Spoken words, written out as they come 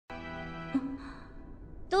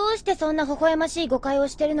どうしてそんな微笑ましい誤解を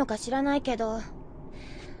してるのか知らないけど、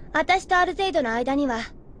私とアルゼイドの間には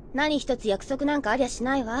何一つ約束なんかありゃし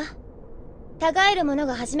ないわ。互えるもの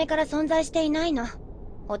が初めから存在していないの。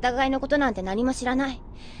お互いのことなんて何も知らない。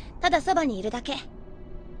ただそばにいるだけ。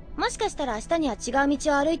もしかしたら明日には違う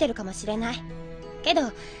道を歩いてるかもしれない。けど、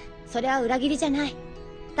それは裏切りじゃない。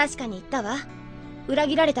確かに言ったわ。裏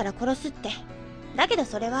切られたら殺すって。だけど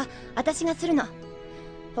それは私がするの。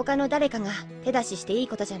他の誰かが手出ししていい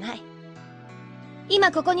ことじゃない。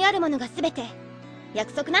今ここにあるものが全て、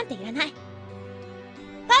約束なんていらない。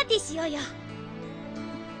パーティーしようよ。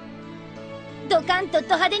ドカンと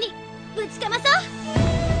ド派手にぶちかまそう。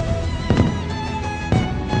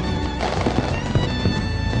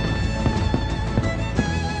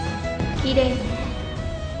綺麗ね。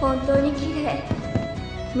本当に綺麗。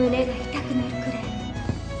胸が痛くなるくら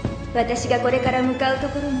い。私がこれから向かうと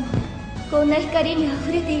ころもこんな光に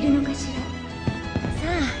溢れているのかしら。さ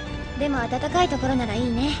あ、でも暖かいところならいい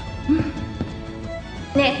ね。うん。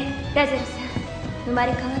ねえ、ラゼルさん、生ま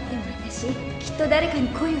れ変わっても私きっと誰かに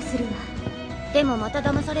恋をするわ。でもまた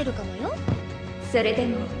騙されるかもよ。それで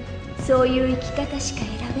もそういう生き方しか選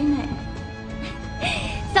べない。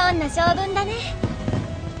そんな性分だね。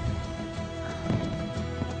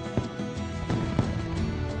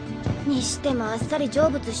にしてもあっさり成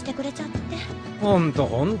仏してくれちゃって。ほんと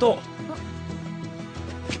ほんと。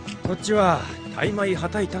こっちは大枚は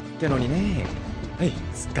たいたってのにね。はい、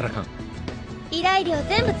すっからかん。依頼料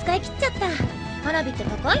全部使い切っちゃった。花火って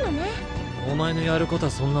高いのね。お前のやること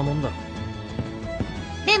はそんなもんだ。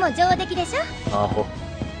でも上出来でしょ。アホ。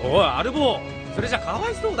おいアルボー、それじゃかわ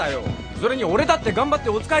いそうだよ。それに俺だって頑張って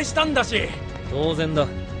お使いしたんだし。当然だ。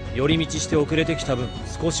寄り道して遅れてきた分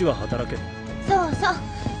少しは働け。そうそう、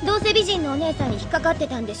どうせ美人のお姉さんに引っかかって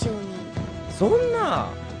たんでしょうに。そんな、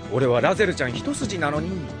俺はラゼルちゃん一筋なのに。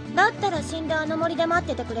だったら死んだあの森で待っ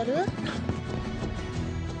ててくれる？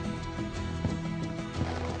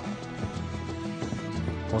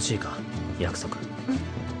欲しいか、約束。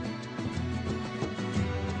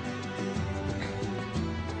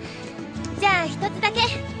じゃあ一つだけ。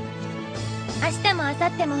明日も明後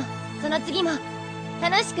日もその次も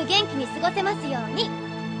楽しく元気に過ごせますように。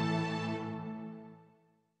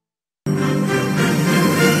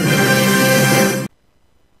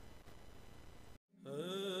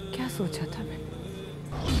क्या सोचा था मैं?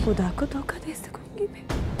 खुदा को धोखा दे सकूंगी मैं?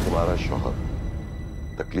 तुम्हारा शौहर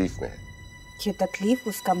तकलीफ में है। ये तकलीफ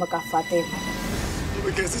उसका मकाफात है।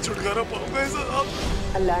 मैं कैसे छुटकारा पाऊंगा इसे?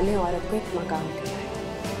 अल्लाह ने औरत को एक मकाम दिया है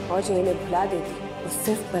और जो इन्हें भुला देती है वो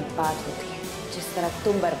सिर्फ बर्बाद होती है, जिस तरह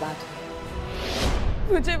तुम बर्बाद हो।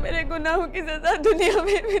 मुझे मेरे गुनाहों की सजा दुनिया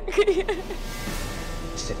में मिल गई है।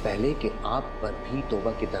 इससे पहले कि आप पर भी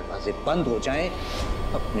तौबा के दरवाजे बंद हो जाएं,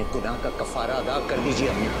 अपने गुनाह का कफारा अदा कर दीजिए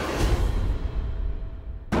अम्मी।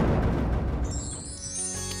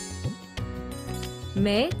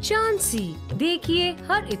 मैं चांसी देखिए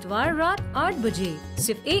हर इतवार रात 8 बजे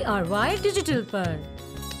सिर्फ ARY डिजिटल पर।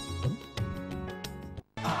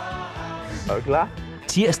 Er du klar?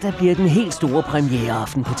 Tirsdag bliver den helt store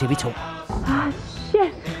premiereaften på TV2.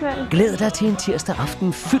 Glæd dig til en tirsdag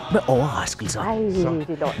aften fyldt med overraskelser.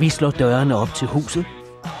 Vi slår dørene op til huset.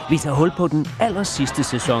 Vi tager hul på den allersidste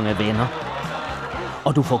sæson af Venner.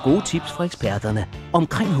 Og du får gode tips fra eksperterne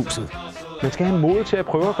omkring huset. Man skal have mod til at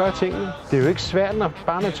prøve at gøre tingene. Det er jo ikke svært, når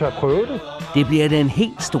bare man tør prøve det. Det bliver den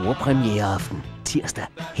helt store premiereaften tirsdag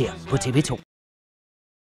her på TV2.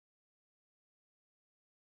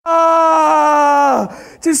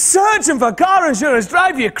 Does searching for car insurance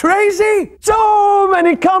drive you crazy? So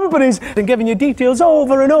many companies and giving you details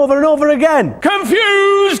over and over and over again.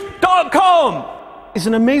 Confused.com! It's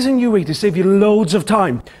an amazing UA to save you loads of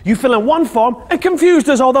time. You fill in one form and Confused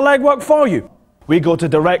does all the legwork for you. We go to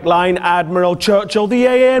Direct Line, Admiral, Churchill, the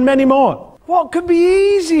AA and many more. What could be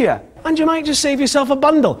easier? And you might just save yourself a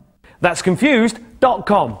bundle. That's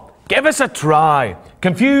Confused.com. Give us a try.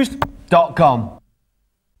 Confused.com.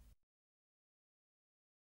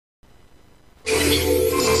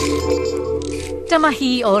 Dyma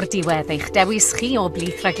hi o'r diwedd eich dewis chi o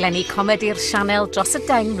blith rhaglenni comedi'r sianel dros y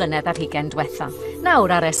 10 mlynedd ar hugain diwetha.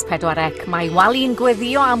 Nawr ar S4c mae Wali'n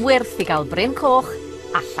gweddio am wyrth i gael Bryn Coch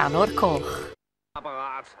allan o'r coch.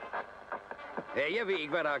 Apparat. Ja, jeg ved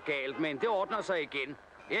ikke, hvad der er galt, men det ordner sig igen.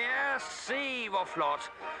 Ja, se hvor flot.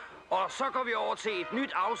 Og så går vi over til et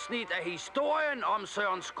nyt afsnit af historien om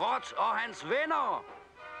Søren Skrot og hans venner.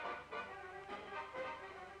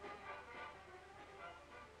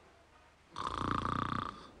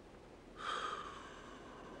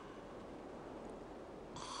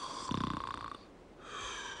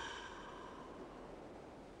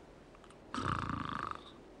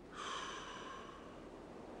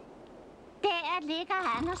 der ligger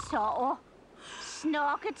han og sover.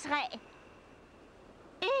 Snokketræ.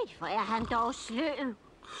 Ikke for er han dog sløv.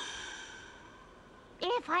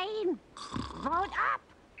 Efraim, vågn op!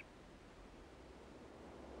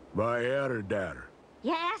 Hvad er det der?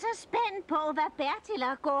 Jeg er så spændt på, hvad Bertil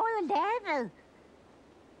har gået og lavet.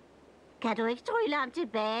 Kan du ikke trylle ham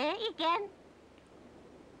tilbage igen?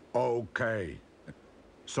 Okay.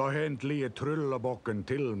 Så hent lige tryllebokken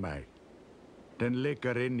til mig. Den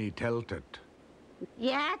ligger inde i teltet.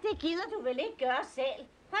 Ja, det gider du vel ikke gøre selv.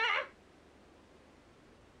 Ha?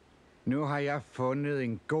 Nu har jeg fundet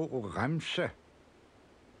en god remse.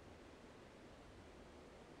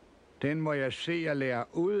 Den må jeg se og lære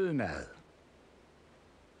udenad.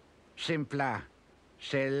 Simpla,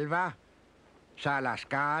 selva, sala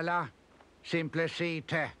scala,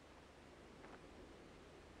 simplicite.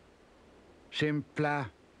 Simpla,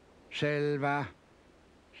 selva,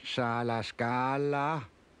 sala scala,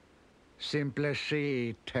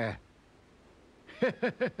 simplicite.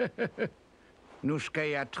 Nu skal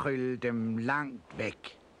jeg trylle dem langt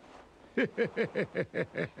væk.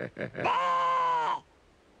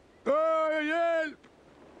 Hjælp!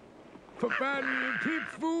 Forbandet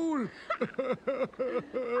pipfugl!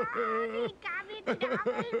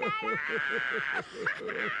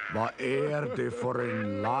 Hvad er det for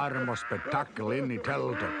en larm og spektakel inde i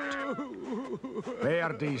teltet? Hvad er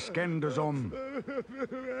det, I skændes om?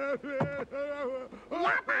 Jeg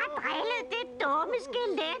har bare drillet det dumme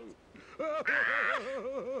skelet.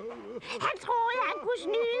 Han troede, han kunne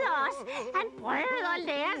snyde os. Han prøvede at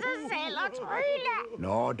lære sig selv at trylle.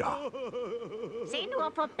 Nå da. Se nu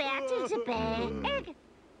at få Bertil tilbage, ikke?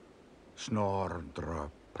 Snordre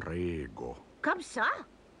prego. Kom så.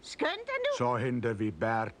 Skynd dig nu. Så henter vi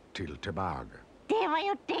Bertil tilbage. Det var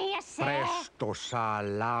jo det, jeg sagde. Presto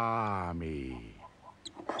salami.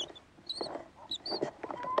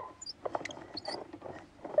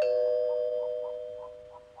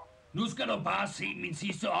 Nu skal du bare se min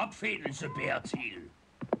sidste opfindelse, Bertil.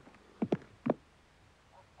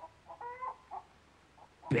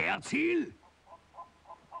 Bertil?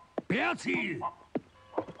 Bertil?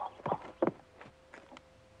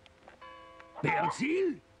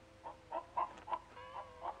 Bertil?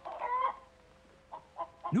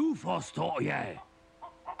 Nu forstår jeg.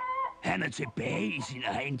 Han er tilbage i sin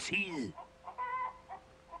egen tid.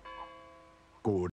 God